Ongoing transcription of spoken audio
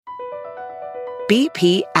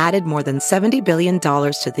BP added more than $70 billion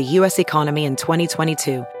to the U.S. economy in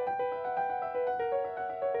 2022.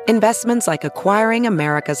 Investments like acquiring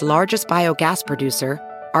America's largest biogas producer,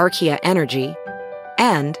 Archaea Energy,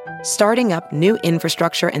 and starting up new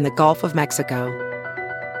infrastructure in the Gulf of Mexico.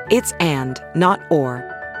 It's and, not or.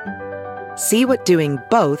 See what doing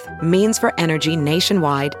both means for energy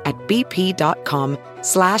nationwide at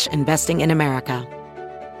bp.com/investing in America.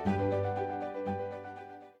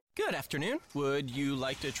 Good afternoon. Would you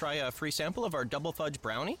like to try a free sample of our double fudge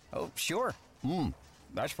brownie? Oh, sure.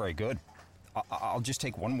 That's very good. I'll just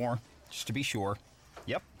take one more, just to be sure.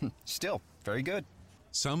 Yep, still very good.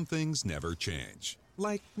 Some things never change,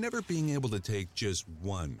 like never being able to take just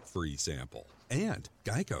one free sample. And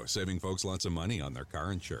Geico saving folks lots of money on their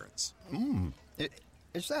car insurance.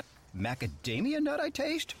 Is that macadamia nut I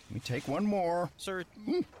taste? Let me take one more. Sir?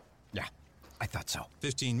 Yeah, I thought so.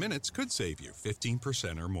 15 minutes could save you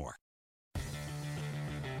 15% or more.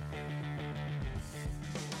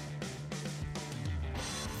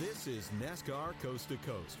 This is NASCAR Coast to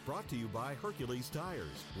Coast, brought to you by Hercules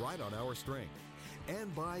Tires, right on our strength,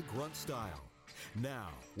 and by Grunt Style. Now,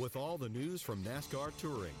 with all the news from NASCAR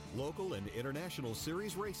Touring, local and international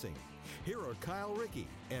series racing, here are Kyle Rickey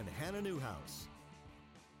and Hannah Newhouse.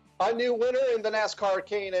 A new winner in the NASCAR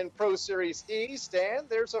K&N Pro Series East, and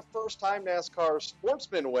there's a first-time NASCAR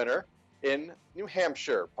Sportsman winner in New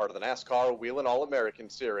Hampshire, part of the NASCAR Whelen All-American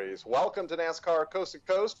Series. Welcome to NASCAR Coast to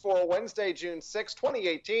Coast for Wednesday, June 6,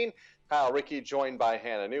 2018. Kyle Rickey joined by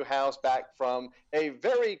Hannah Newhouse back from a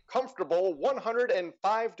very comfortable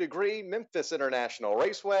 105-degree Memphis International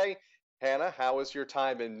Raceway. Hannah, how was your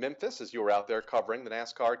time in Memphis as you were out there covering the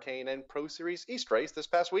NASCAR K&N Pro Series East race this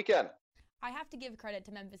past weekend? I have to give credit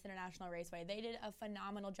to Memphis International Raceway. They did a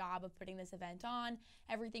phenomenal job of putting this event on.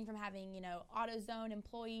 Everything from having, AutoZone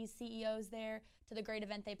employees, CEOs there, to the great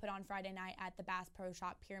event they put on Friday night at the Bass Pro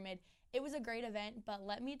Shop Pyramid. It was a great event, but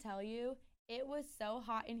let me tell you, it was so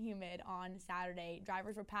hot and humid on Saturday.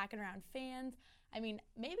 Drivers were packing around fans. I mean,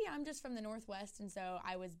 maybe I'm just from the Northwest, and so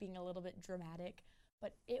I was being a little bit dramatic,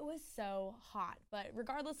 but it was so hot. But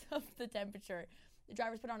regardless of the temperature, the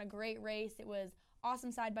drivers put on a great race. It was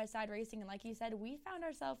awesome side-by-side racing, and like you said, we found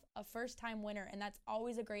ourselves a first-time winner, and that's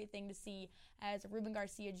always a great thing to see, as Ruben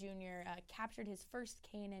Garcia Jr. Captured his first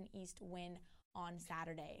K&N East win on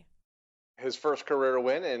Saturday. His first career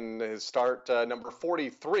win and his start number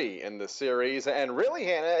 43 in the series. And really,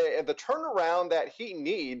 Hannah, the turnaround that he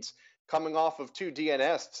needs coming off of two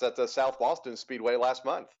DNFs at the South Boston Speedway last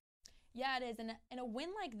month. Yeah, it is. And a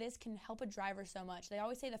win like this can help a driver so much. They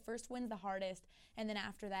always say the first win's the hardest, and then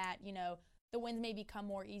after that, the wins may become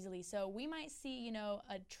more easily. So we might see,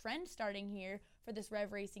 a trend starting here for this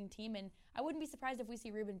Rev Racing team, and I wouldn't be surprised if we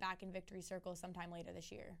see Ruben back in victory circle sometime later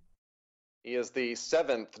this year. He is the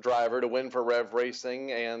seventh driver to win for Rev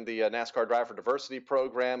Racing and the NASCAR Driver Diversity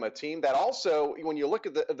Program, a team that also, when you look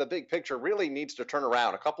at the big picture, really needs to turn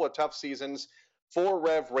around. A couple of tough seasons for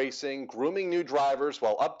Rev Racing, grooming new drivers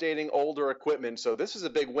while updating older equipment. So this is a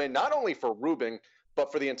big win, not only for Ruben,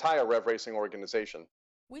 but for the entire Rev Racing organization.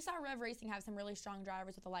 We saw Rev Racing have some really strong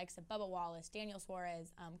drivers with the likes of Bubba Wallace, Daniel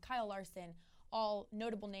Suarez, Kyle Larson, all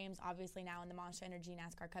notable names, obviously, now in the Monster Energy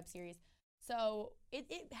NASCAR Cup Series. So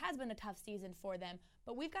it has been a tough season for them,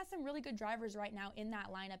 but we've got some really good drivers right now in that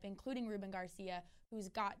lineup, including Ruben Garcia, who's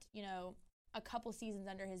got, a couple seasons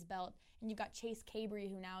under his belt, and you've got Chase Cabry,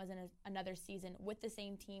 who now is in another season with the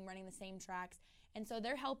same team, running the same tracks, and so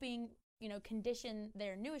they're helping, condition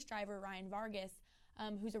their newest driver, Ryan Vargas,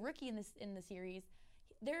 who's a rookie in the series.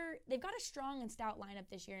 They've got a strong and stout lineup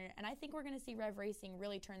this year, and I think we're going to see Rev Racing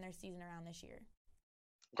really turn their season around this year.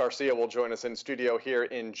 Garcia will join us in studio here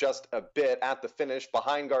in just a bit. At the finish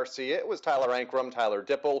behind Garcia, it was Tyler Ankrum, Tyler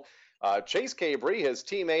Dipple, Chase Cabry, his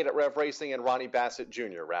teammate at Rev Racing, and Ronnie Bassett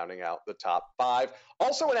Jr. rounding out the top five.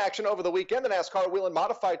 Also in action over the weekend, the NASCAR Whelen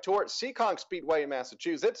Modified Tour at Seekonk Speedway in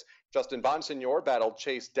Massachusetts. Justin Bonsignor battled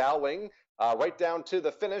Chase Dowling right down to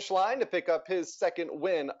the finish line to pick up his second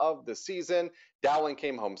win of the season. Dowling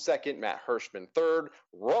came home second, Matt Hirschman third,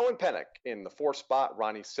 Rowan Pennock in the fourth spot.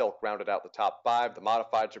 Ronnie Silk rounded out the top five. The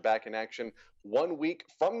Modifieds are back in action 1 week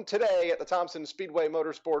from today at the Thompson Speedway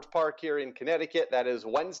Motorsports Park here in Connecticut. That is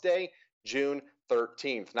Wednesday, June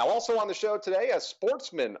 13th. Now also on the show today, a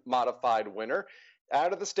Sportsman Modified winner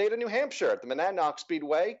out of the state of New Hampshire at the Monadnock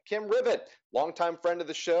Speedway, Kim Rivet, longtime friend of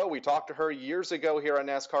the show. We talked to her years ago here on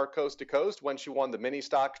NASCAR Coast to Coast when she won the Mini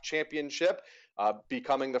Stock Championship,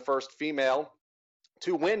 becoming the first female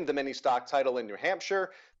to win the Mini Stock title in New Hampshire.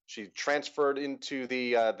 She transferred into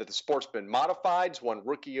the Sportsman Modifieds, won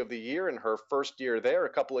Rookie of the Year in her first year there a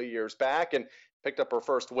couple of years back, and picked up her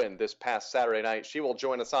first win this past Saturday night. She will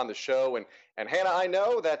join us on the show. And Hannah, I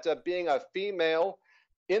know that being a female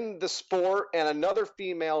in the sport and another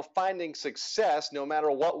female finding success, no matter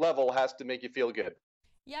what level, has to make you feel good.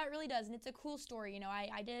 Yeah, it really does, and it's a cool story.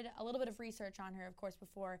 I did a little bit of research on her, of course,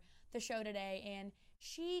 before the show today, and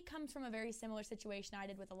she comes from a very similar situation I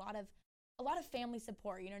did, with a lot of family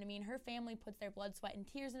support. You know what I mean? Her family puts their blood, sweat, and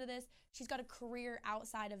tears into this. She's got a career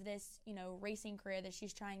outside of this, racing career that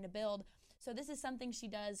she's trying to build. So this is something she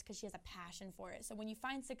does because she has a passion for it. So when you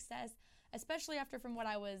find success, especially after, from what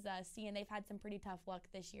I was seeing, they've had some pretty tough luck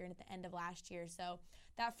this year and at the end of last year. So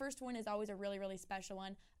that first win is always a really, really special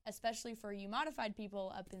one, especially for you modified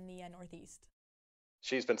people up in the Northeast.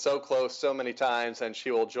 She's been so close so many times, and she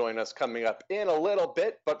will join us coming up in a little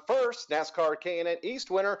bit. But first, NASCAR K&N East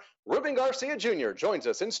winner Ruben Garcia Jr. joins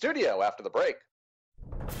us in studio after the break.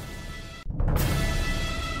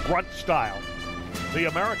 Grunt style. The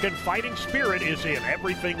American fighting spirit is in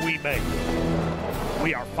everything we make.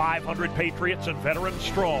 We are 500 patriots and veterans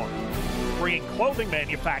strong, bringing clothing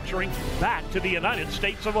manufacturing back to the United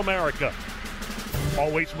States of America.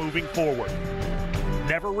 Always moving forward,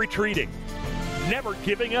 never retreating, never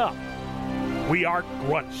giving up. We are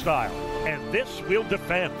Grunt Style, and this we'll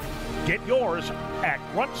defend. Get yours at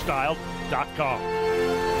gruntstyle.com.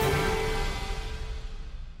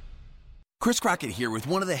 Chris Crockett here with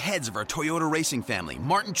one of the heads of our Toyota racing family,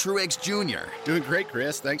 Martin Truex Jr. Doing great,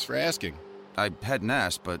 Chris. Thanks for asking. I hadn't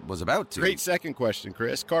asked, but was about to. Great second question,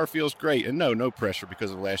 Chris. Car feels great, and no pressure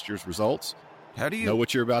because of last year's results. How do you... Know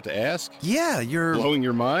what you're about to ask? Yeah, you're... Blowing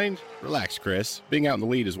your mind? Relax, Chris. Being out in the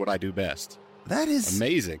lead is what I do best. That is...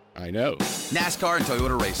 amazing. I know. NASCAR and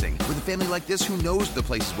Toyota Racing. With a family like this, who knows the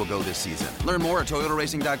places we'll go this season? Learn more at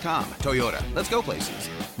toyotaracing.com. Toyota. Let's go places.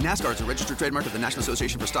 NASCAR is a registered trademark of the National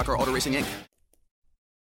Association for Stock Car Auto Racing, Inc.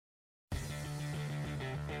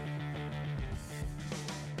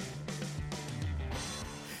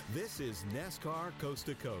 This is NASCAR Coast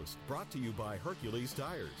to Coast, brought to you by Hercules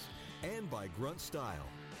Tires and by Grunt Style.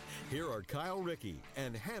 Here are Kyle Rickey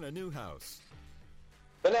and Hannah Newhouse.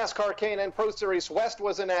 The NASCAR K&N Pro Series West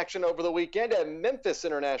was in action over the weekend at Memphis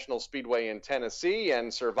International Speedway in Tennessee,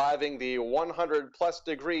 and surviving the 100-plus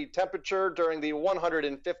degree temperature during the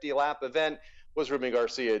 150-lap event was Ruben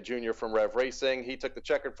Garcia Jr. from Rev Racing. He took the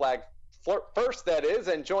checkered flag first, that is,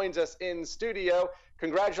 and joins us in studio.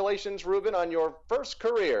 Congratulations, Ruben, on your first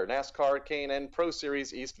career NASCAR K&N Pro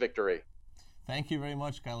Series East victory. Thank you very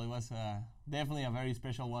much, Kyle. It was definitely a very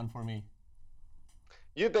special one for me.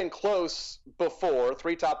 You've been close before,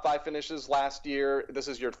 3 top 5 finishes last year. This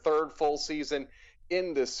is your third full season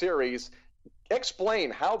in the series.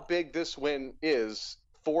 Explain how big this win is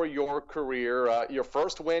for your career, your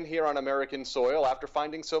first win here on American soil after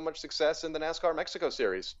finding so much success in the NASCAR Mexico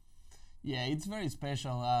Series. Yeah, it's very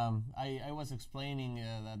special. I was explaining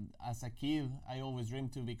that as a kid, I always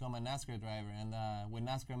dreamed to become a NASCAR driver. And when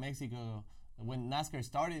NASCAR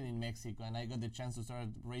started in Mexico and I got the chance to start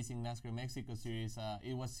racing NASCAR Mexico Series,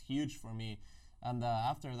 it was huge for me. And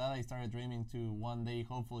after that, I started dreaming to one day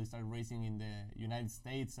hopefully start racing in the United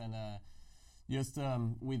States. And just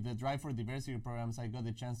with the Drive for Diversity programs, I got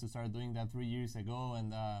the chance to start doing that 3 years ago.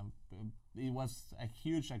 And it was a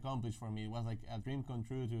huge accomplishment for me. It was like a dream come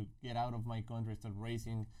true to get out of my country, start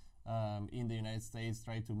racing in the United States,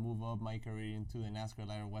 try to move up my career into the NASCAR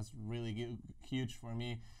ladder. Was really huge for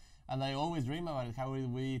me. And I always dream about it, how it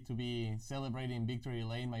would be to be celebrating Victory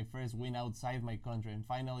Lane, my first win outside my country. And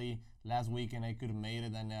finally, last weekend, I could have made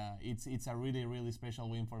it. And it's a really, really special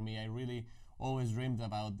win for me. I really always dreamed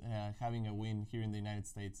about having a win here in the United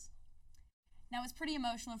States. Now, it's pretty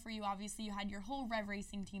emotional for you. Obviously, you had your whole Rev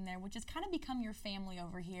Racing team there, which has kind of become your family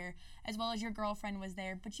over here, as well as your girlfriend was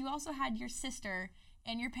there. But you also had your sister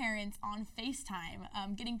and your parents on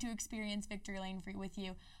FaceTime, getting to experience Victory Lane with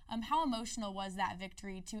you. How emotional was that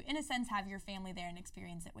victory to, in a sense, have your family there and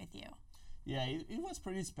experience it with you? Yeah, it was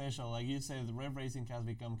pretty special. Like you said, the Rev Racing has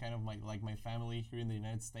become kind of like my family here in the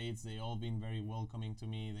United States. They all been very welcoming to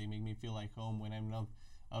me. They make me feel like home when I'm not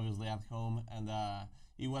obviously at home. And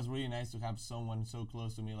it was really nice to have someone so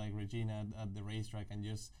close to me like Regina at the racetrack and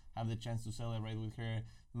just have the chance to celebrate with her.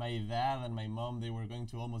 My dad and my mom, they were going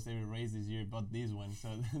to almost every race this year but this one. So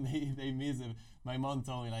they missed it. My mom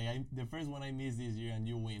told me, like, the first one I missed this year and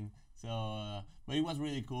you win. So, but it was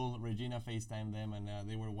really cool. Regina FaceTimed them and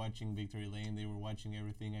they were watching Victory Lane. They were watching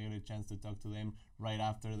everything. I got a chance to talk to them right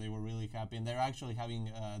after. They were really happy. And they're actually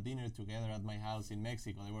having dinner together at my house in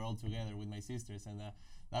Mexico. They were all together with my sisters. And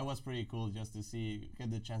that was pretty cool just to get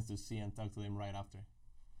the chance to see and talk to them right after.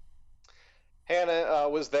 Hannah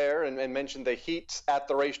was there and mentioned the heat at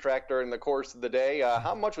the racetrack during the course of the day.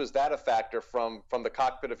 How much was that a factor from the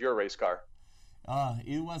cockpit of your race car?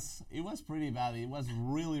 It was pretty bad. It was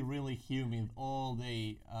really humid all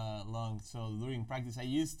day long. So during practice, I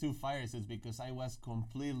used 2 fire suits because I was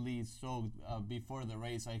completely soaked before the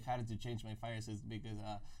race. So I had to change my fire suits because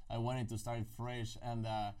I wanted to start fresh. And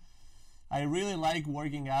I really like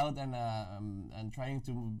working out and trying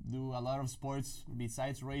to do a lot of sports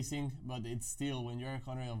besides racing. But it's still, when you're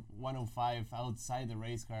 105 outside the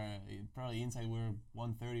race car, probably inside we're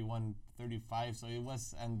 130, 135. So it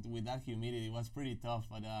was, and with that humidity, it was pretty tough.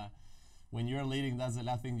 But when you're leading, that's the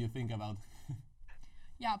last thing you think about.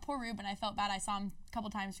 Yeah, poor Ruben. I felt bad. I saw him a couple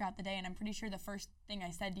times throughout the day, and I'm pretty sure the first thing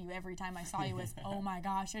I said to you every time I saw you was, "Oh my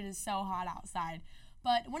gosh, it is so hot outside."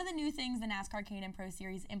 But one of the new things the NASCAR K&N Pro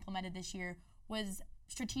Series implemented this year was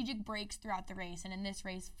strategic breaks throughout the race. And in this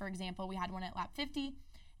race, for example, we had one at lap 50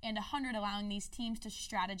 and 100, allowing these teams to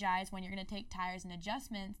strategize when you're going to take tires and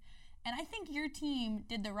adjustments. And I think your team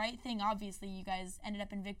did the right thing. Obviously, you guys ended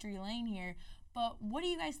up in victory lane here. But what do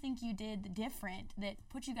you guys think you did different that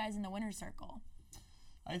put you guys in the winner's circle?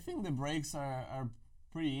 I think the breaks are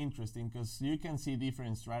pretty interesting because you can see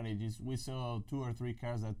different strategies. We saw 2 or 3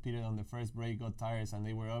 cars that pitted on the first break, got tires, and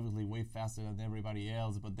they were obviously way faster than everybody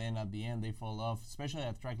else, but then at the end they fall off, especially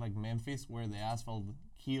at a track like Memphis where the asphalt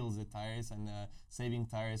kills the tires, and saving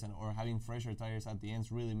tires or having fresher tires at the end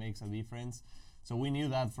really makes a difference. So we knew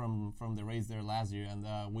that from the race there last year, and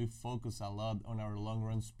we focused a lot on our long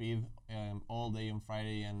run speed all day on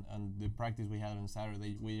Friday, and the practice we had on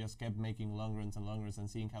Saturday. We just kept making long runs and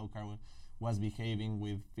seeing how car was behaving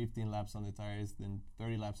with 15 laps on the tires, then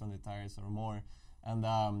 30 laps on the tires or more. And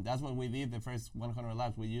that's what we did the first 100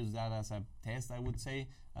 laps. We used that as a test, I would say.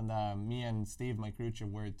 And me and Steve, my crew chief,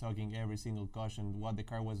 were talking every single caution, what the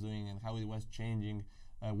car was doing and how it was changing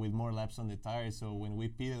with more laps on the tires. So when we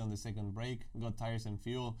pitted on the second break, got tires and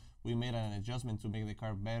fuel, we made an adjustment to make the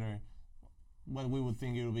car better. What we would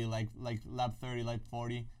think it would be like lap 30, lap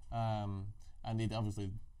 40. And it obviously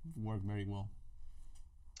worked very well.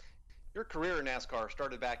 Your career in NASCAR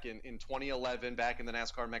started back in 2011, back in the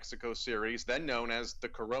NASCAR Mexico Series, then known as the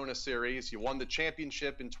Corona Series. You won the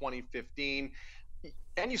championship in 2015,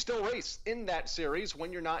 and you still race in that series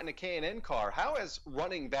when you're not in a K&N car. How has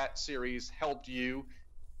running that series helped you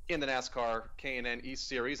in the NASCAR K&N East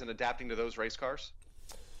Series and adapting to those race cars?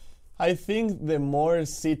 I think the more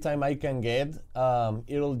seat time I can get,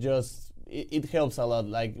 it helps a lot.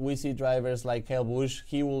 Like we see drivers like Kyle Busch,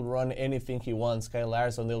 he will run anything he wants. Kyle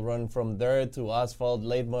Larson, they'll run from dirt to asphalt,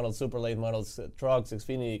 late models, super late models, trucks,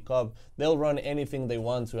 Xfinity, Cup. They'll run anything they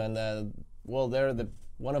want to, and they're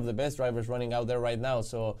one of the best drivers running out there right now.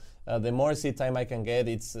 So the more seat time I can get,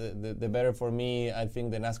 it's the better for me. I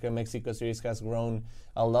think the NASCAR Mexico Series has grown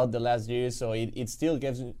a lot the last year, so it still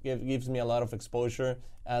gives me a lot of exposure,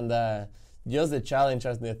 and just the challenge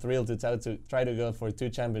and the thrill to try to go for 2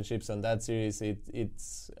 championships on that series.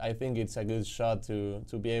 I think it's a good shot to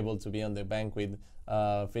be able to be on the bank with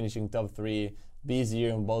finishing top 3 this year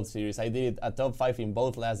in both series. I did a top 5 in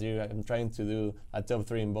both last year. I'm trying to do a top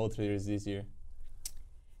 3 in both series this year.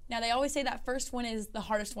 Now, they always say that first win is the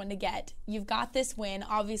hardest one to get. You've got this win,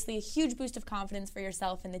 obviously a huge boost of confidence for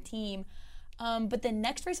yourself and the team. But the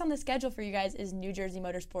next race on the schedule for you guys is New Jersey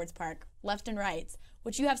Motorsports Park, left and rights,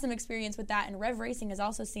 which you have some experience with that, and Rev Racing has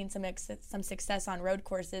also seen some success on road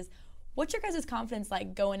courses. What's your guys' confidence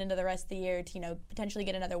like going into the rest of the year to, potentially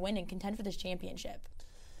get another win and contend for this championship?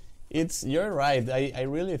 You're right. I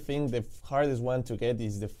really think the hardest one to get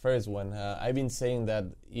is the first one. I've been saying that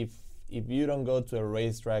if you don't go to a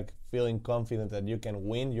racetrack feeling confident that you can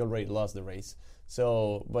win, you already lost the race.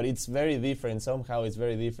 So, but it's very different. Somehow it's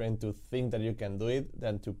very different to think that you can do it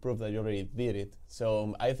than to prove that you already did it.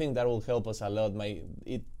 So I think that will help us a lot.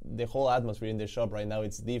 The whole atmosphere in the shop right now,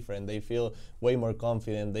 it's different. They feel way more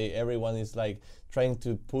confident. Everyone is like trying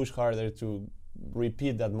to push harder to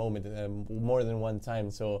repeat that moment more than one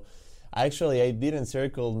time. So actually, I didn't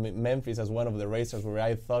circle Memphis as one of the races where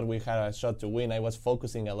I thought we had a shot to win. I was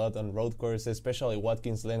focusing a lot on road courses, especially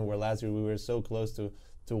Watkins Glen, where last year we were so close to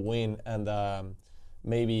win, and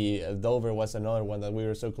maybe Dover was another one that we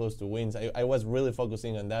were so close to win. So I was really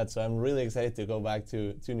focusing on that, so I'm really excited to go back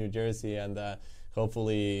to New Jersey and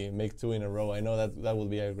hopefully make 2 in a row. I know that will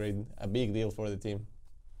be a big deal for the team.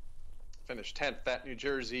 Finished 10th at New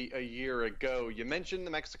Jersey a year ago. You mentioned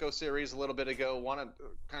the Mexico Series a little bit ago. Want to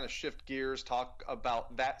kind of shift gears, talk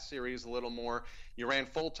about that series a little more. You ran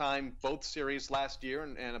full-time both series last year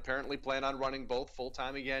and apparently plan on running both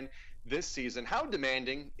full-time again this season. How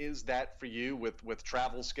demanding is that for you with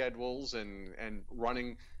travel schedules and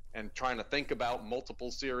running and trying to think about multiple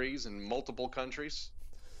series and multiple countries?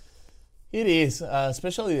 It is,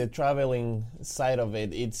 especially the traveling side of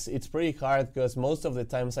it. It's pretty hard because most of the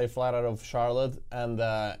times I fly out of Charlotte, and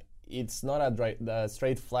it's not a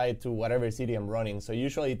straight flight to whatever city I'm running. So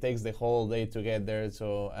usually it takes the whole day to get there,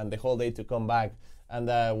 and the whole day to come back. And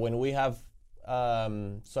when we have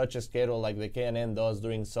such a schedule like the K&N does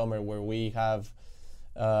during summer, where we have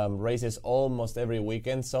races almost every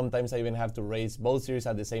weekend. Sometimes I even have to race both series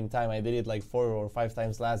at the same time. I did it like 4 or 5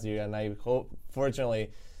 times last year, and I hope,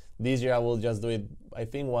 fortunately, this year I will just do it, I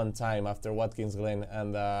think, 1 time after Watkins Glen.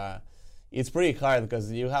 And it's pretty hard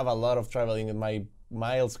because you have a lot of traveling, and my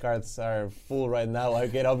miles cards are full right now. I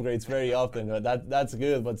get upgrades very often, but that's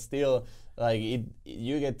good. But still, like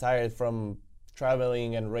you get tired from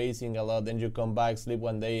traveling and racing a lot. Then you come back, sleep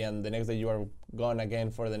one day, and the next day you are gone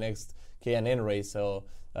again for the next K&N race. So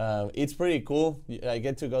it's pretty cool. I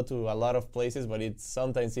get to go to a lot of places, but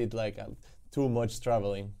sometimes it's like too much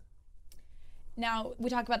traveling. Now, we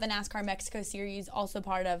talk about the NASCAR Mexico Series, also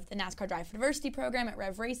part of the NASCAR Drive for Diversity program at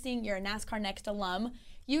Rev Racing. You're a NASCAR Next alum.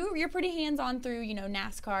 You're pretty hands-on through,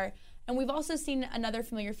 NASCAR. And we've also seen another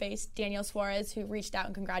familiar face, Daniel Suarez, who reached out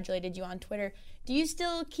and congratulated you on Twitter. Do you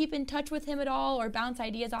still keep in touch with him at all or bounce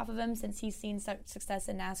ideas off of him since he's seen such success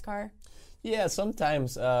in NASCAR? Yeah,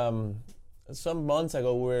 sometimes. Some months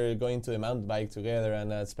ago, we were going to the mountain bike together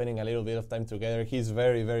and spending a little bit of time together. He's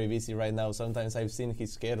very, very busy right now. Sometimes I've seen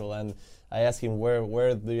his schedule, and I ask him,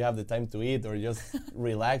 where do you have the time to eat or just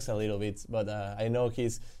relax a little bit? But I know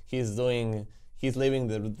he's living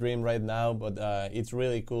the dream right now, but it's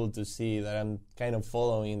really cool to see that I'm kind of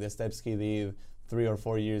following the steps he did 3 or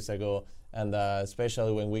 4 years ago. And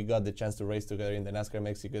especially when we got the chance to race together in the NASCAR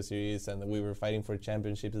Mexico Series, and we were fighting for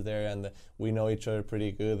championships there, and we know each other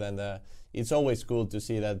pretty good. And it's always cool to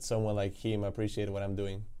see that someone like him appreciates what I'm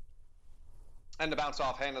doing. And to bounce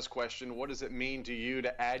off Hannah's question, what does it mean to you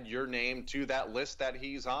to add your name to that list that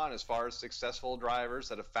he's on as far as successful drivers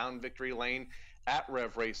that have found victory lane at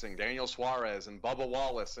Rev Racing? Daniel Suarez and Bubba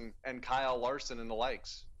Wallace and Kyle Larson and the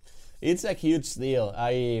likes. It's a huge deal.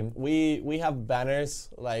 We have banners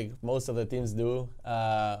like most of the teams do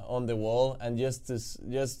on the wall, and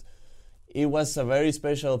it was a very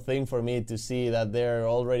special thing for me to see that they're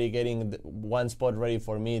already getting one spot ready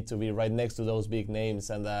for me to be right next to those big names,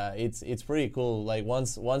 and it's pretty cool. Like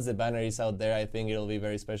once the banner is out there, I think it'll be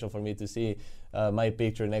very special for me to see my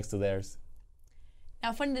picture next to theirs.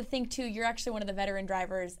 Now, funny to think, too, you're actually one of the veteran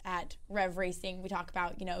drivers at Rev Racing. We talk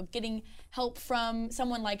about, getting help from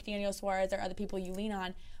someone like Daniel Suarez or other people you lean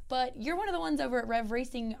on. But you're one of the ones over at Rev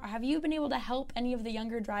Racing. Have you been able to help any of the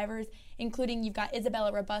younger drivers, including you've got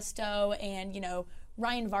Isabella Robusto and,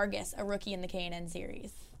 Ryan Vargas, a rookie in the K&N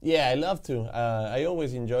Series? Yeah, I love to. I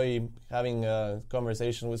always enjoy having a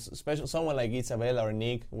conversation with someone like Isabella or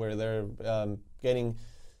Nick, where they're getting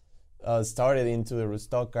started into the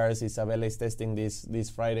stock cars. Isabella is testing this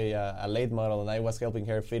Friday a late model, and I was helping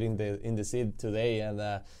her fit in the seat today. And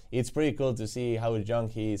it's pretty cool to see how young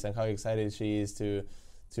he is and how excited she is to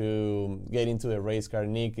get into the race car.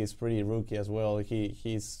 Nick is pretty rookie as well.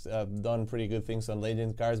 He's done pretty good things on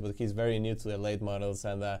legend cars, but he's very new to the late models,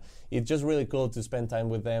 and it's just really cool to spend time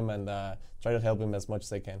with them and try to help him as much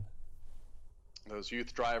as I can. Those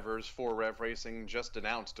youth drivers for Rev Racing just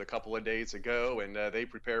announced a couple of days ago, and they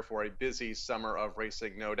prepare for a busy summer of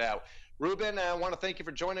racing, no doubt. Ruben, I want to thank you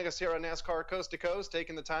for joining us here on NASCAR Coast to Coast,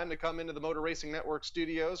 taking the time to come into the Motor Racing Network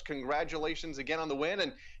studios. Congratulations again on the win,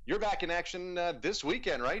 and you're back in action this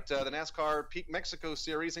weekend, right? The NASCAR Peak Mexico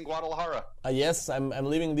Series in Guadalajara. Yes, I'm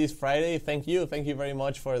leaving this Friday. Thank you very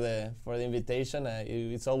much for the invitation.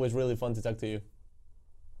 It's always really fun to talk to you.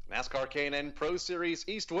 NASCAR K&N Pro Series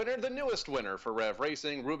East winner, the newest winner for Rev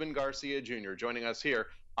Racing, Ruben Garcia Jr., joining us here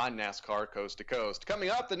on NASCAR Coast to Coast. Coming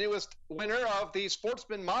up, the newest winner of the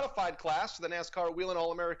Sportsman Modified class for the NASCAR Whelen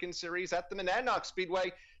All-American Series at the Monadnock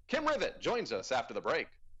Speedway. Kim Rivet joins us after the break.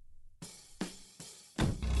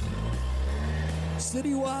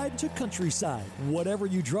 Citywide to countryside, whatever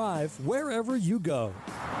you drive, wherever you go.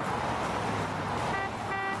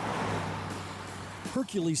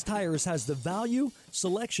 Hercules Tires has the value,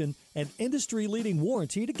 selection, and industry-leading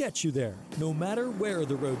warranty to get you there, no matter where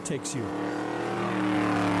the road takes you.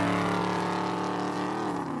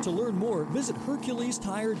 To learn more, visit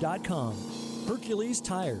HerculesTire.com. Hercules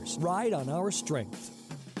Tires, ride on our strength.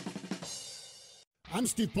 I'm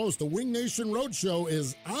Steve Post. The Wing Nation Roadshow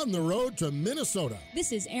is on the road to Minnesota.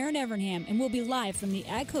 This is Aaron Evernham, and we'll be live from the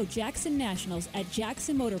AGCO Jackson Nationals at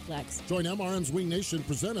Jackson Motorplex. Join MRN's Wing Nation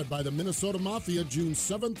presented by the Minnesota Mafia June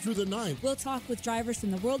 7th through the 9th. We'll talk with drivers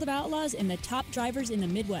from the World of Outlaws and the top drivers in the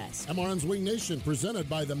Midwest. MRN's Wing Nation presented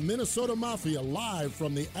by the Minnesota Mafia live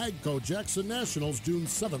from the AGCO Jackson Nationals June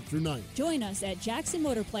 7th through 9th. Join us at Jackson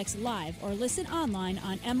Motorplex live or listen online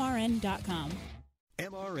on MRN.com.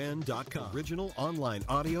 MRN.com. Original online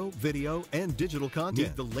audio, video, and digital content.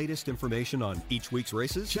 Need the latest information on each week's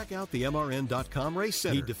races? Check out the MRN.com Race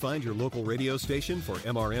Center. Need to find your local radio station for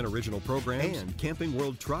MRN original programs and Camping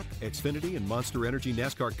World Truck, Xfinity, and Monster Energy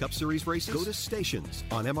NASCAR Cup Series races? Go to Stations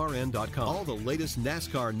on MRN.com. All the latest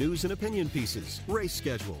NASCAR news and opinion pieces, race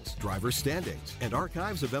schedules, driver standings, and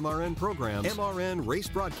archives of MRN programs, MRN race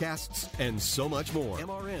broadcasts, and so much more.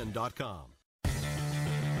 MRN.com.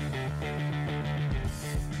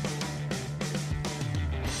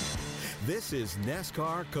 This is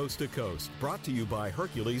NASCAR Coast to Coast, brought to you by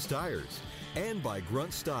Hercules Tires and by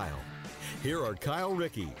Grunt Style. Here are Kyle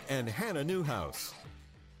Rickey and Hannah Newhouse.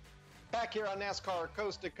 Back here on NASCAR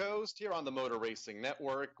Coast to Coast, here on the Motor Racing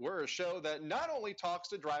Network, we're a show that not only talks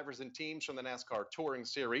to drivers and teams from the NASCAR Touring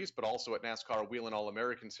Series, but also at NASCAR Whelen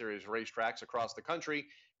All-American Series racetracks across the country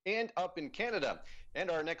and up in Canada. And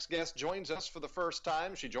our next guest joins us for the first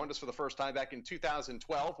time. She joined us for the first time back in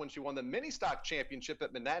 2012 when she won the Mini Stock Championship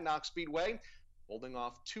at Monadnock Speedway, holding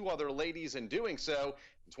off two other ladies in doing so.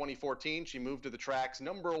 In 2014, she moved to the track's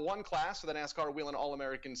number 1 class for the NASCAR Whelen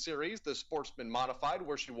All-American Series, the Sportsman Modified,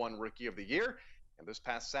 where she won Rookie of the Year. And this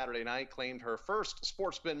past Saturday night claimed her first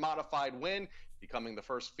Sportsman Modified win, becoming the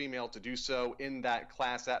first female to do so in that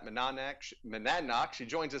class at Monadnock. She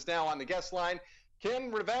joins us now on the guest line.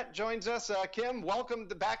 Kim Rivette joins us. Kim, welcome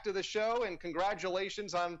back to the show, and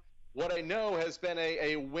congratulations on what I know has been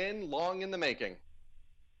a win long in the making.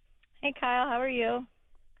 Hey, Kyle. How are you?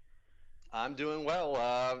 I'm doing well.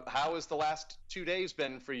 How has the last 2 days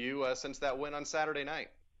been for you since that win on Saturday night?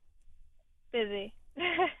 Busy.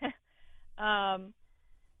 I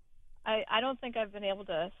don't think I've been able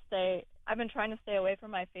to stay. I've been trying to stay away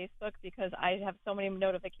from my Facebook because I have so many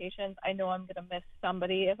notifications. I know I'm going to miss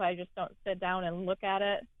somebody if I just don't sit down and look at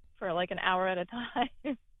it for like an hour at a time.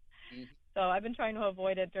 Mm-hmm. So I've been trying to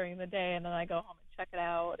avoid it during the day, and then I go home and check it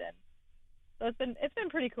out. And so it's been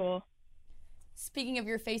pretty cool. Speaking of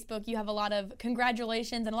your Facebook, you have a lot of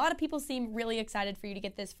congratulations, and a lot of people seem really excited for you to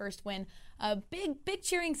get this first win. A big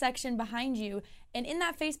cheering section behind you. And in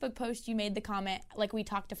that Facebook post, you made the comment, like we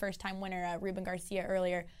talked to first-time winner Ruben Garcia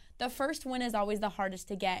earlier, the first win is always the hardest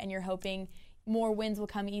to get, and you're hoping more wins will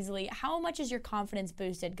come easily. How much is your confidence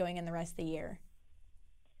boosted going in the rest of the year?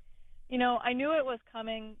 You know, I knew it was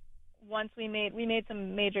coming once we made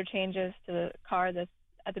some major changes to the car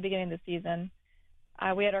at the beginning of the season.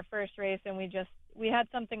 We had our first race, and we had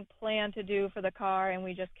something planned to do for the car, and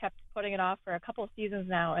we just kept putting it off for a couple of seasons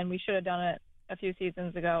now, and we should have done it a few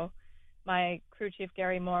seasons ago. My crew chief,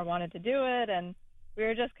 Gary Moore, wanted to do it, and we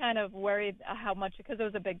were just kind of worried how much, because it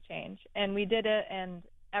was a big change. And we did it, and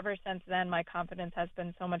ever since then, my confidence has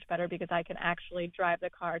been so much better because I can actually drive the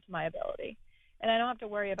car to my ability. And I don't have to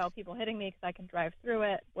worry about people hitting me because I can drive through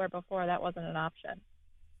it, where before that wasn't an option.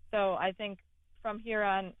 So I think from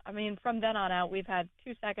then on out, we've had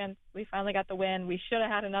 2 seconds. We finally got the win. We should have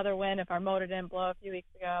had another win if our motor didn't blow a few weeks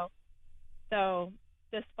ago. So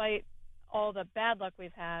despite all the bad luck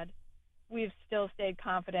we've had, we've still stayed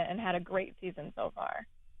confident and had a great season so far.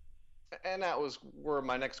 And that was where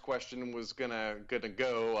my next question was gonna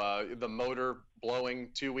go. The motor blowing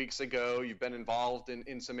 2 weeks ago. You've been involved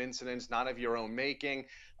in some incidents, not of your own making,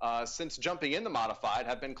 since jumping in the modified,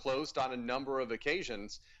 have been closed on a number of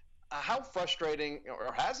occasions. How frustrating,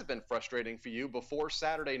 or has it been frustrating for you before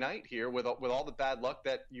Saturday night here with all the bad luck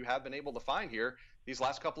that you have been able to find here these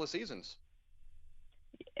last couple of seasons?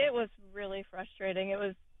 It was really frustrating. It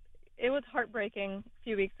was heartbreaking a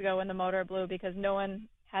few weeks ago when the motor blew because no one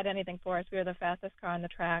had anything for us. We were the fastest car on the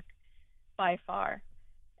track by far.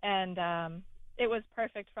 And it was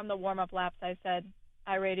perfect from the warm-up laps.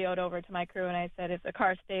 I radioed over to my crew and I said, if the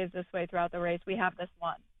car stays this way throughout the race, we have this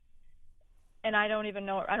one. And I don't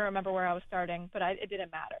remember where I was starting, but it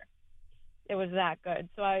didn't matter. It was that good.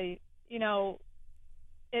 So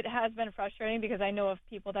it has been frustrating because I know of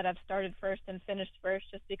people that have started first and finished first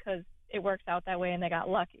just because it works out that way and they got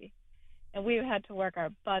lucky. And we've had to work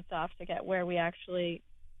our butts off to get where we actually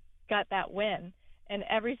got that win. And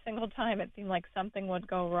every single time it seemed like something would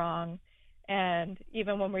go wrong. And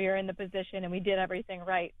even when we were in the position and we did everything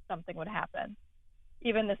right, something would happen.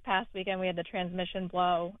 Even this past weekend, we had the transmission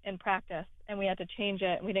blow in practice, and we had to change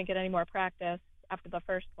it, and we didn't get any more practice after the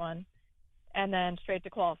first one. and then straight to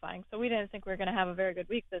qualifying. So we didn't think we were going to have a very good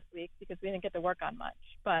week this week because we didn't get to work on much.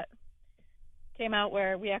 But came out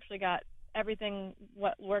where we actually got everything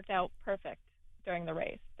what worked out perfect during the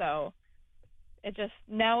race. So it just,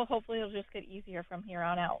 now hopefully it'll just get easier from here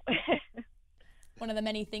on out. One of the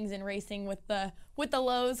many things in racing, with the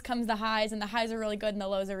lows comes the highs, and the highs are really good and the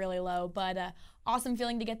lows are really low. But awesome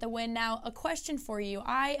feeling to get the win. Now, a question for you.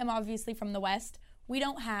 I am obviously from the West. We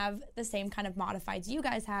don't have the same kind of modifieds you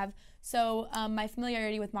guys have. So my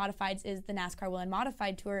familiarity with modifieds is the NASCAR Will and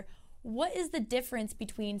Modified Tour. What is the difference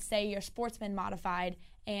between, say, your Sportsman Modified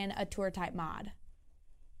and a Tour type mod?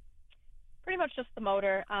 Pretty much just the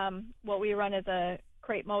motor. What we run is a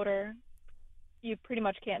crate motor. You pretty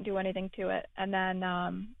much can't do anything to it. And then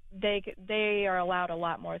they are allowed a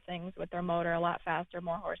lot more things with their motor, a lot faster,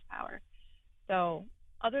 more horsepower. So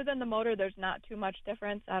other than the motor, there's not too much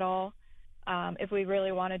difference at all. If we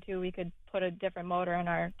really wanted to, we could put a different motor in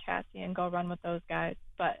our chassis and go run with those guys.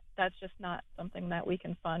 But that's just not something that we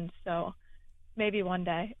can fund. So maybe one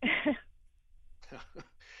day.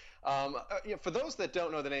 For those that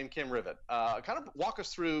don't know the name Kim Rivet, kind of walk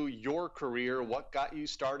us through your career, what got you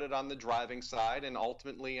started on the driving side and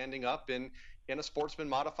ultimately ending up in a Sportsman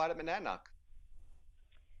Modified at Monadnock.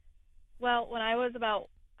 Well, when I was about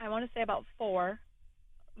 4,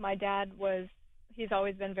 my dad he's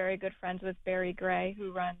always been very good friends with Barry Gray,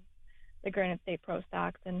 who runs the Granite State Pro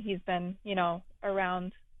Stocks, and he's been,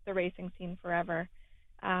 around the racing scene forever.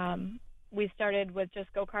 We started with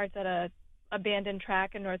just go-karts at a abandoned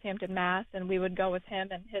track in Northampton, Mass, and we would go with him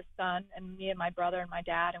and his son and me and my brother and my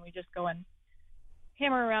dad, and we just go and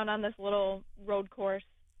hammer around on this little road course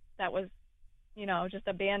that was, just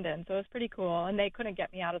abandoned. So it was pretty cool, and they couldn't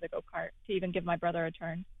get me out of the go-kart to even give my brother a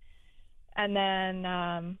turn. And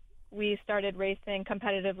then we started racing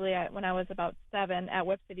competitively when I was about 7 at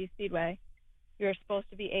Whip City Speedway. We were supposed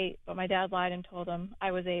to be 8, but my dad lied and told him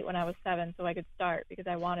I was 8 when I was 7 so I could start because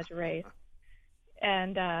I wanted to race.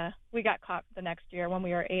 And we got caught the next year when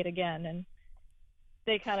we were 8 again, and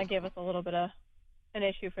they kind of gave us a little bit of an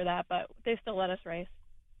issue for that, but they still let us race.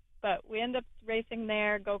 But we ended up racing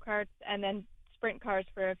there, go-karts, and then sprint cars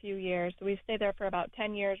for a few years. So we stayed there for about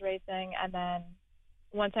 10 years racing, and then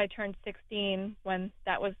once I turned 16, when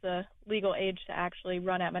that was the legal age to actually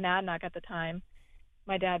run at Monadnock at the time,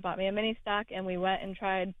 my dad bought me a mini stock, and we went and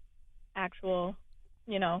tried actual,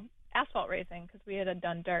 asphalt racing because we had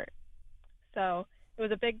done dirt. So it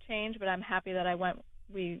was a big change, but I'm happy that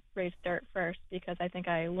we raced dirt first because I think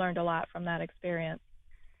I learned a lot from that experience.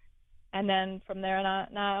 And then from there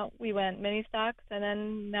on out, we went mini stocks, and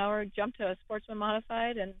then now we're jumped to a Sportsman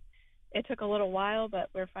Modified, and it took a little while, but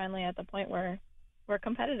we're finally at the point where we're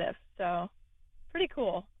competitive. So pretty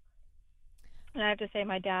cool. And I have to say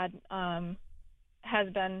my dad has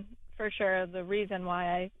been, for sure, the reason why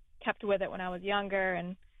I kept with it when I was younger,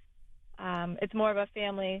 and it's more of a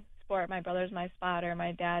family sport. My brother's my spotter.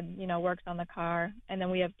 My dad, works on the car. And then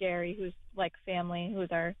we have Gary, who's like family,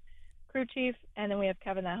 who's our crew chief. And then we have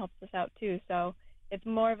Kevin that helps us out too. So it's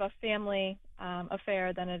more of a family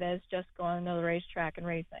affair than it is just going to the racetrack and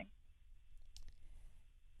racing.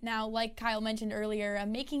 Now, like Kyle mentioned earlier,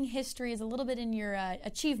 making history is a little bit in your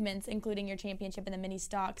achievements, including your championship in the mini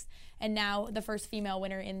stocks, and now the first female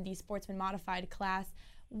winner in the Sportsman Modified class.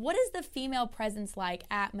 What is the female presence like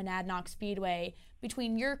at Monadnock Speedway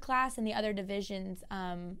between your class and the other divisions?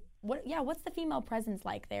 What's the female presence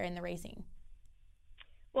like there in the racing?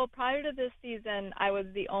 Well, prior to this season, I was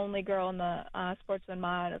the only girl in the Sportsman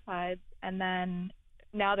Modified, and then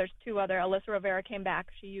now there's 2 other. Alyssa Rivera came back.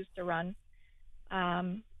 She used to run.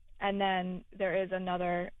 And then there is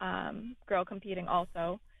another girl competing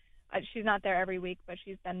also. She's not there every week, but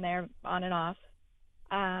she's been there on and off.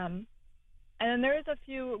 And then there is a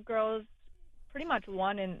few girls, pretty much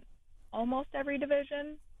one in almost every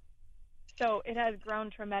division. So it has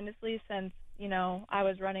grown tremendously since, I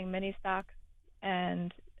was running mini stocks,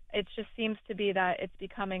 and it just seems to be that it's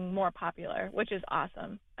becoming more popular, which is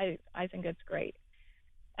awesome. I think it's great.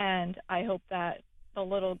 And I hope that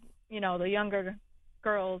the younger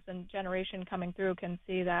girls and generation coming through can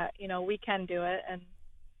see that, we can do it, and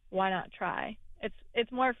why not try?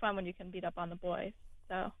 It's more fun when you can beat up on the boys.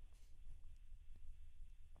 So.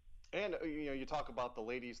 And, you talk about the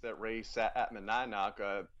ladies that race at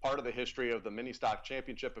Monadnock. Part of the history of the Mini Stock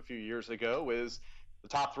Championship a few years ago is the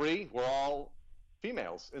top 3 were all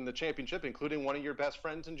females in the championship, including one of your best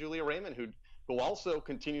friends in Julia Raymond, who also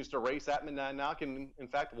continues to race at Monadnock and, in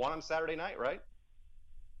fact, won on Saturday night, right?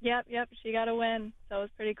 Yep. She got a win, so it was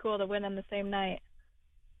pretty cool to win on the same night.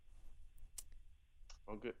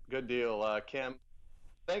 Well, good deal, Kim.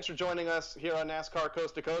 Thanks for joining us here on NASCAR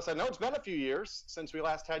Coast to Coast. I know it's been a few years since we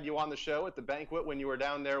last had you on the show at the banquet when you were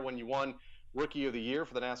down there when you won Rookie of the Year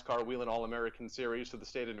for the NASCAR Whelen All-American Series for the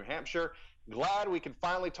state of New Hampshire. Glad we could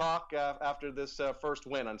finally talk after this first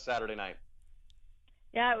win on Saturday night.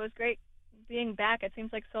 Yeah, it was great being back. It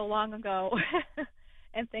seems like so long ago.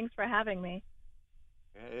 And thanks for having me.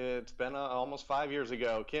 It's been almost 5 years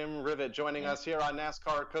ago. Kim Rivett joining us here on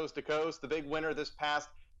NASCAR Coast to Coast. The big winner this past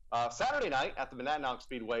Saturday night at the Monadnock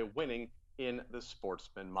Speedway, winning in the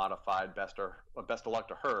Sportsman Modified. Best of luck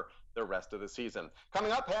to her the rest of the season.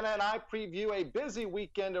 Coming up, Hannah and I preview a busy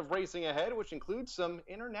weekend of racing ahead, which includes some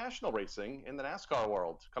international racing in the NASCAR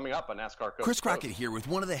world. Coming up on NASCAR Coast Chris to Coast. Crockett here with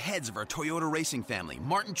one of the heads of our Toyota racing family,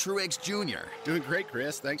 Martin Truex Jr. Doing great,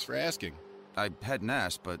 Chris. Thanks for asking. I hadn't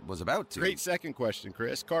asked, but was about to. Great second question,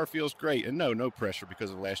 Chris. Car feels great, and no pressure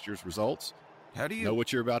because of last year's results. How do you know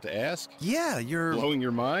what you're about to ask? Yeah, you're blowing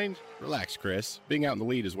your mind. Relax, Chris. Being out in the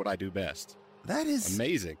lead is what I do best. That is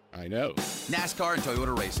amazing. I know. NASCAR and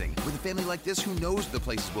Toyota Racing. With a family like this, who knows the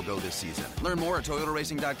places we'll go this season? Learn more at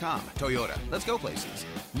toyotaracing.com. Toyota, let's go places.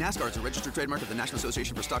 NASCAR is a registered trademark of the National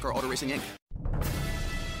Association for Stock Car Auto Racing, Inc.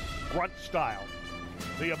 Grunt Style.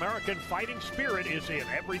 The American fighting spirit is in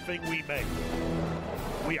everything we make.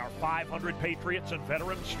 We are 500 patriots and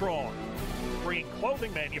veterans strong, bringing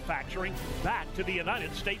clothing manufacturing back to the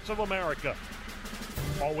United States of America.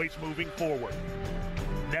 Always moving forward,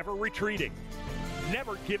 never retreating,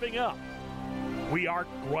 never giving up. We are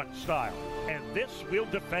Grunt Style, and this we'll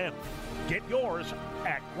defend. Get yours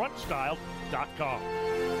at gruntstyle.com.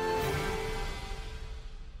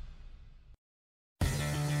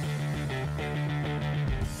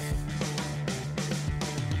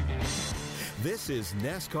 This is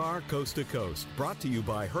NASCAR Coast to Coast, brought to you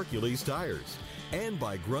by Hercules Tires and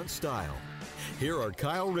by Grunt Style. Here are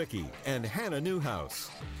Kyle Rickey and Hannah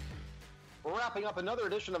Newhouse. We're wrapping up another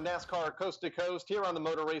edition of NASCAR Coast to Coast here on the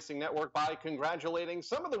Motor Racing Network by congratulating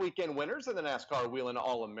some of the weekend winners in the NASCAR Whelen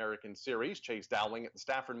All-American Series. Chase Dowling at the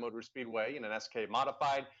Stafford Motor Speedway in an SK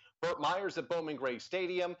Modified. Burt Myers at Bowman Gray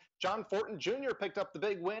Stadium. John Fortin Jr. picked up the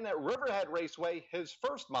big win at Riverhead Raceway, his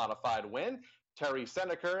first modified win. Terry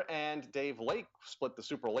Seneker and Dave Lake split the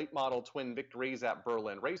Super Late Model twin victories at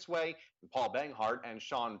Berlin Raceway. And Paul Banghart and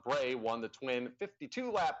Sean Bray won the twin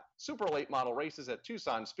 52-lap Super Late Model races at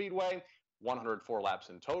Tucson Speedway. 104 laps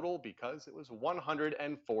in total because it was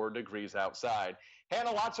 104 degrees outside.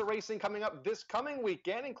 Hannah, lots of racing coming up this coming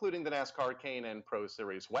weekend, including the NASCAR K&N Pro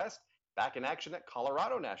Series West. Back in action at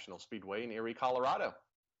Colorado National Speedway in Erie, Colorado.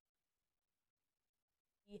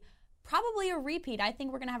 Probably a repeat. I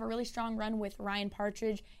think we're going to have a really strong run with Ryan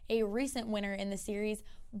Partridge, a recent winner in the series,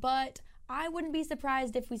 but I wouldn't be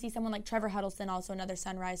surprised if we see someone like Trevor Huddleston, also another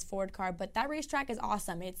Sunrise Ford car, but that racetrack is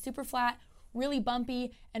awesome. It's super flat, really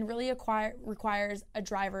bumpy, and really requires a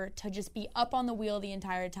driver to just be up on the wheel the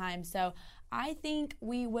entire time. So I think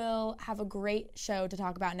we will have a great show to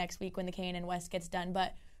talk about next week when the K&N West gets done,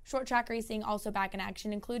 but short track racing also back in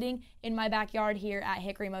action, including in my backyard here at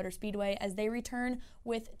Hickory Motor Speedway as they return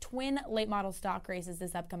with twin late model stock races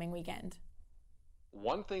this upcoming weekend.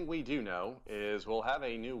 One thing we do know is we'll have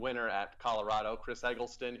a new winner at Colorado. Chris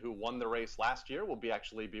Eggleston, who won the race last year, will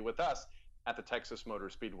actually be with us at the Texas Motor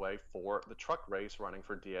Speedway for the truck race running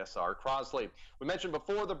for DSR Crosley. We mentioned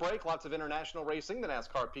before the break, lots of international racing. The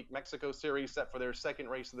NASCAR Peak Mexico Series set for their second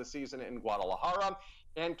race of the season in Guadalajara.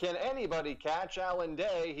 And can anybody catch Alan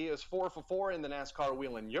Day? He is 4 for 4 in the NASCAR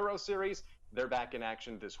Whelen Euro Series. They're back in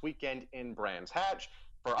action this weekend in Brands Hatch.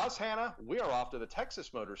 For us, Hannah, we are off to the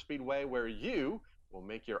Texas Motor Speedway where you will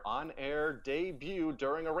make your on-air debut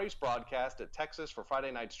during a race broadcast at Texas for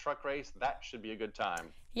Friday night's truck race. That should be a good time.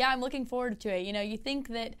 Yeah, I'm looking forward to it. You know, you think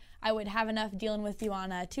that I would have enough dealing with you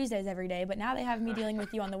on Tuesdays every day, but now they have me dealing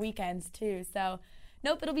with you on the weekends too. So,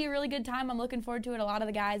 nope, it'll be a really good time. I'm looking forward to it. A lot of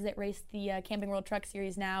the guys that race the Camping World Truck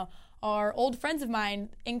Series now are old friends of mine,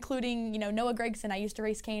 including, Noah Gregson. I used to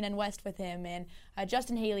race K&N West with him, and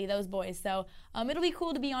Justin Haley, those boys. So it'll be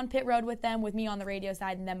cool to be on pit road with them, with me on the radio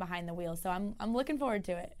side and them behind the wheel. So I'm looking forward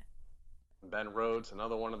to it. Ben Rhodes,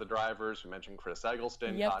 another one of the drivers. We mentioned Chris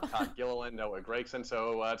Eggleston, Yep. Todd Gilliland, Noah Gregson.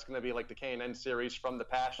 So it's going to be like the K&N Series from the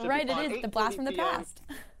past. Should Right, be fun. it is the blast from the past.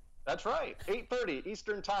 That's right. 8:30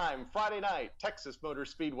 Eastern Time, Friday night, Texas Motor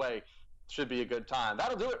Speedway. Should be a good time.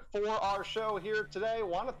 That'll do it for our show here today.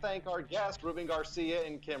 Want to thank our guests, Ruben Garcia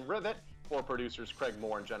and Kim Rivett, for producers Craig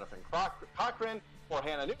Moore and Jennifer Cochran, for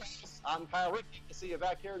Hannah Newhouse. I'm Kyle Rickey. See you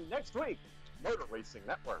back here next week Motor Racing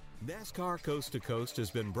Network. NASCAR Coast to Coast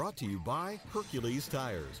has been brought to you by Hercules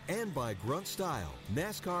Tires and by Grunt Style.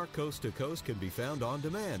 NASCAR Coast to Coast can be found on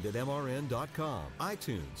demand at MRN.com,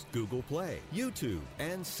 iTunes, Google Play, YouTube,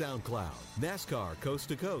 and SoundCloud. NASCAR Coast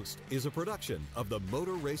to Coast is a production of the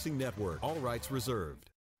Motor Racing Network. All rights reserved.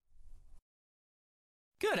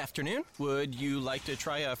 Good afternoon. Would you like to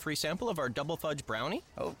try a free sample of our double fudge brownie?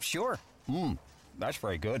 Oh, sure. That's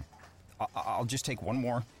very good. I'll just take one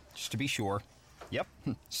more, just to be sure. Yep,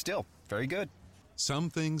 still very good. Some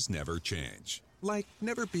things never change, like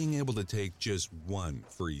never being able to take just one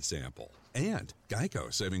free sample. And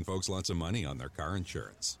Geico saving folks lots of money on their car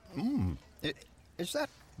insurance. Is that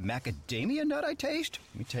macadamia nut I taste?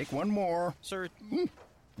 Let me take one more. Sir?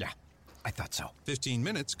 Yeah, I thought so. 15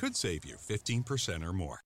 minutes could save you 15% or more.